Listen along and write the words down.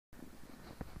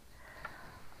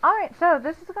Alright, so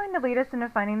this is going to lead us into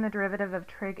finding the derivative of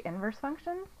trig inverse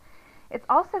functions. It's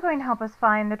also going to help us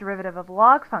find the derivative of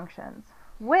log functions,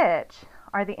 which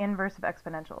are the inverse of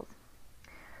exponentials.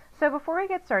 So before we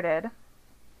get started,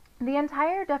 the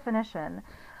entire definition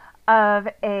of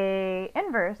a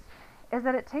inverse is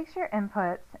that it takes your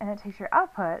inputs and it takes your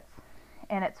outputs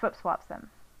and it swap-swaps them.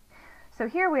 So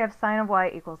here we have sine of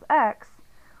y equals x,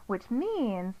 which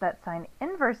means that sine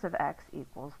inverse of x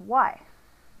equals y.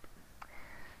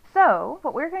 So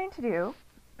what we're going to do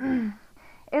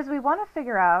is we want to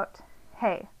figure out,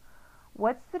 hey,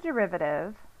 what's the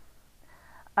derivative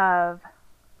of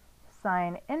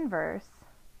sine inverse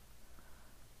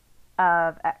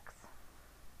of x?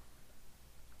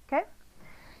 Okay?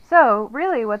 So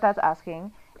really what that's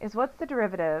asking is what's the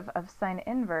derivative of sine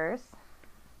inverse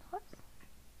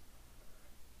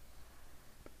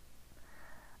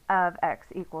of x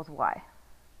equals y?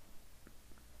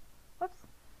 Whoops.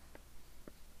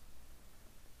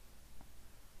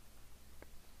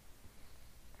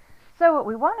 So what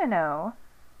we want to know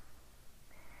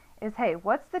is, hey,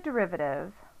 what's the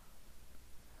derivative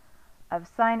of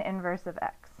sine inverse of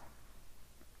x?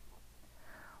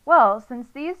 Well, since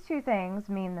these two things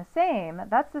mean the same,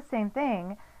 that's the same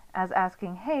thing as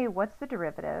asking, hey, what's the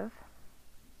derivative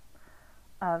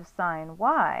of sine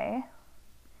y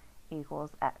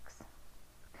equals x?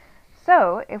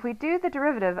 So if we do the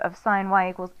derivative of sine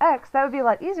y equals x, that would be a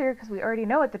lot easier because we already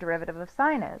know what the derivative of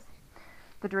sine is.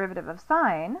 The derivative of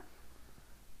sine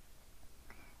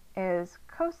is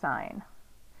cosine.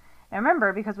 Now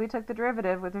remember, because we took the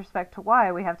derivative with respect to y,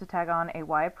 we have to tag on a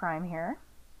y prime here,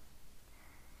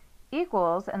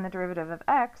 equals, and the derivative of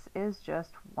x is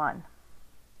just 1.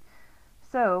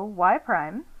 So y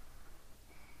prime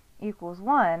equals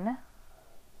 1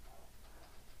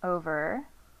 over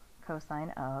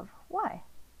cosine of y.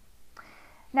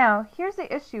 Now, here's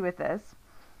the issue with this,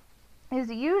 is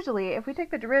usually if we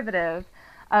take the derivative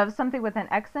of something with an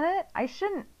x in it, I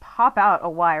shouldn't pop out a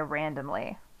y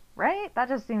randomly, right? That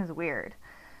just seems weird.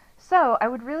 So I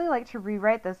would really like to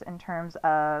rewrite this in terms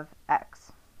of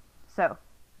x. So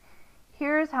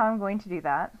here's how I'm going to do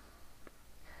that.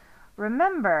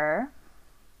 Remember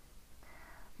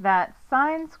that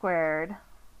sine squared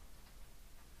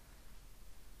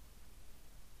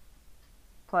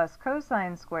plus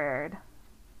cosine squared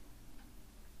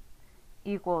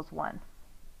equals 1.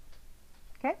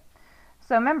 Okay?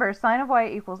 So remember, sine of y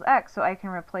equals x, so I can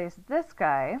replace this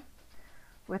guy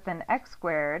with an x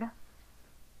squared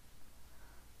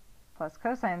plus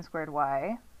cosine squared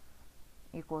y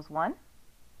equals 1.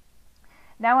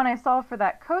 Now when I solve for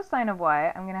that cosine of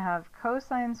y, I'm going to have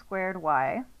cosine squared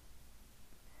y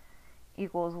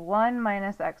equals 1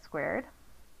 minus x squared.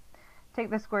 Take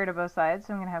the square root of both sides,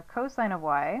 so I'm going to have cosine of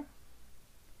y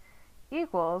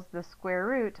equals the square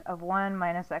root of 1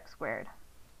 minus x squared.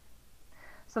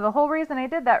 So the whole reason I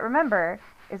did that, remember,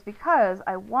 is because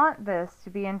I want this to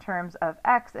be in terms of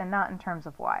x and not in terms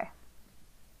of y.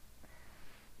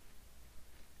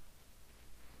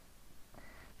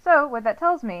 So what that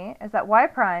tells me is that y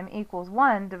prime equals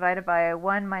 1 divided by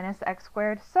 1 minus x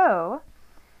squared. So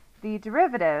the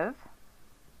derivative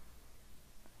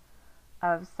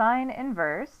of sine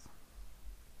inverse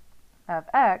of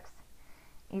x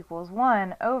equals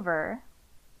 1 over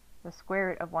the square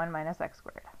root of 1 minus x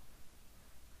squared.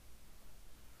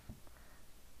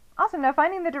 Awesome. Now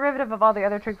finding the derivative of all the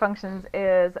other trig functions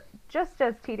is just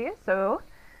as tedious, so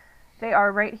they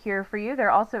are right here for you. They're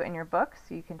also in your book,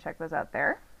 so you can check those out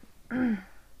there.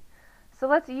 So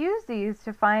let's use these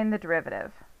to find the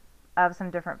derivative of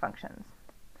some different functions.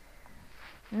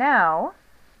 Now,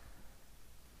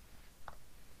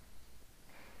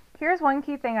 here's one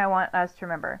key thing I want us to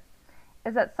remember,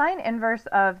 is that sine inverse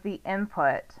of the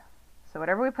input, so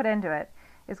whatever we put into it,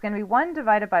 is going to be 1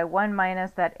 divided by 1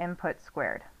 minus that input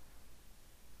squared.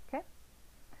 Okay?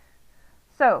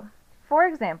 So, for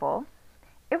example,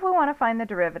 if we want to find the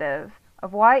derivative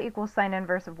of y equals sine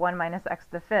inverse of 1 minus x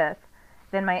to the fifth,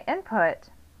 then my input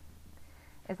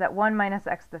is that 1 minus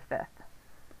x to the fifth.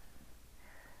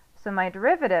 So my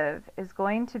derivative is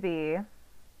going to be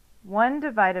 1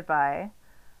 divided by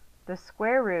the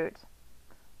square root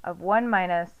of 1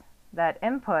 minus that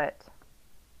input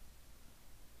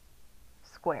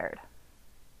squared.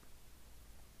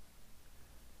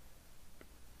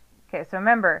 Okay, so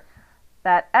remember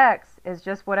that x is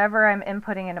just whatever I'm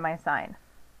inputting into my sine.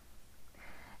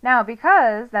 Now,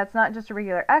 because that's not just a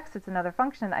regular x, it's another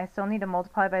function, I still need to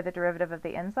multiply by the derivative of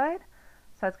the inside.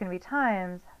 So it's going to be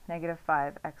times negative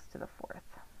 5x to the fourth.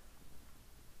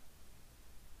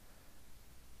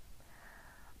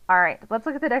 All right, let's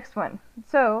look at the next one.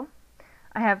 So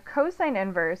I have cosine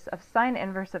inverse of sine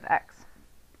inverse of x.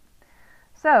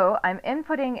 So I'm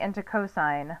inputting into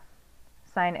cosine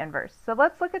sine inverse. So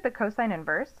let's look at the cosine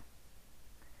inverse.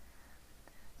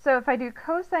 So if I do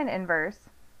cosine inverse,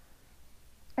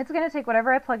 it's going to take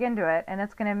whatever I plug into it, and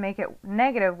it's going to make it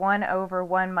negative 1 over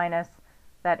 1 minus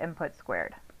that input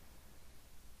squared.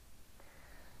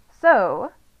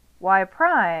 So y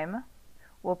prime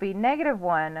will be negative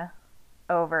 1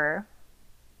 over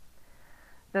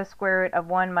the square root of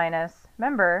 1 minus,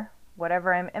 remember,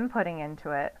 whatever I'm inputting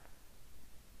into it,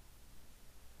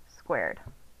 squared.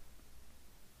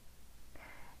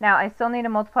 Now I still need to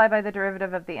multiply by the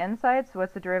derivative of the inside, so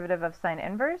what's the derivative of sine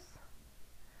inverse?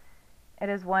 It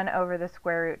is 1 over the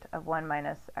square root of 1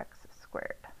 minus x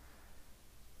squared.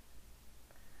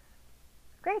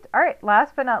 Great. All right,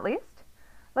 last but not least,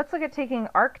 let's look at taking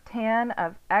arctan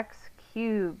of x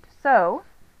cubed. So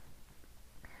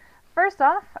first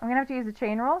off, I'm going to have to use a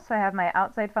chain rule, so I have my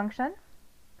outside function,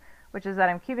 which is that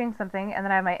I'm cubing something, and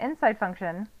then I have my inside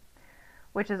function,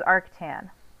 which is arctan.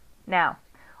 Now,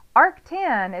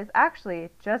 arctan is actually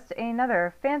just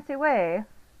another fancy way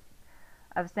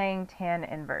of saying tan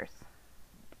inverse.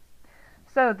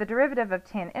 So the derivative of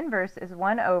tan inverse is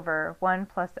 1 over 1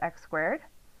 plus x squared.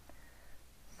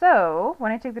 So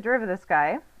when I take the derivative of this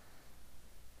guy,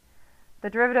 the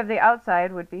derivative of the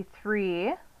outside would be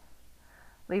 3.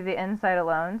 Leave the inside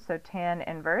alone, so tan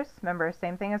inverse, remember,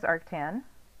 same thing as arctan,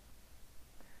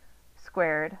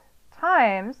 squared,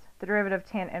 times the derivative of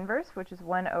tan inverse, which is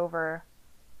 1 over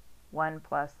 1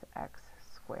 plus x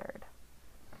squared.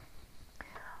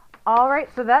 All right,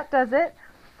 so that does it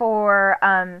for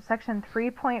section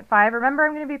 3.5. Remember,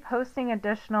 I'm going to be posting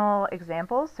additional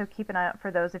examples, so keep an eye out for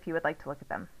those if you would like to look at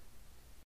them.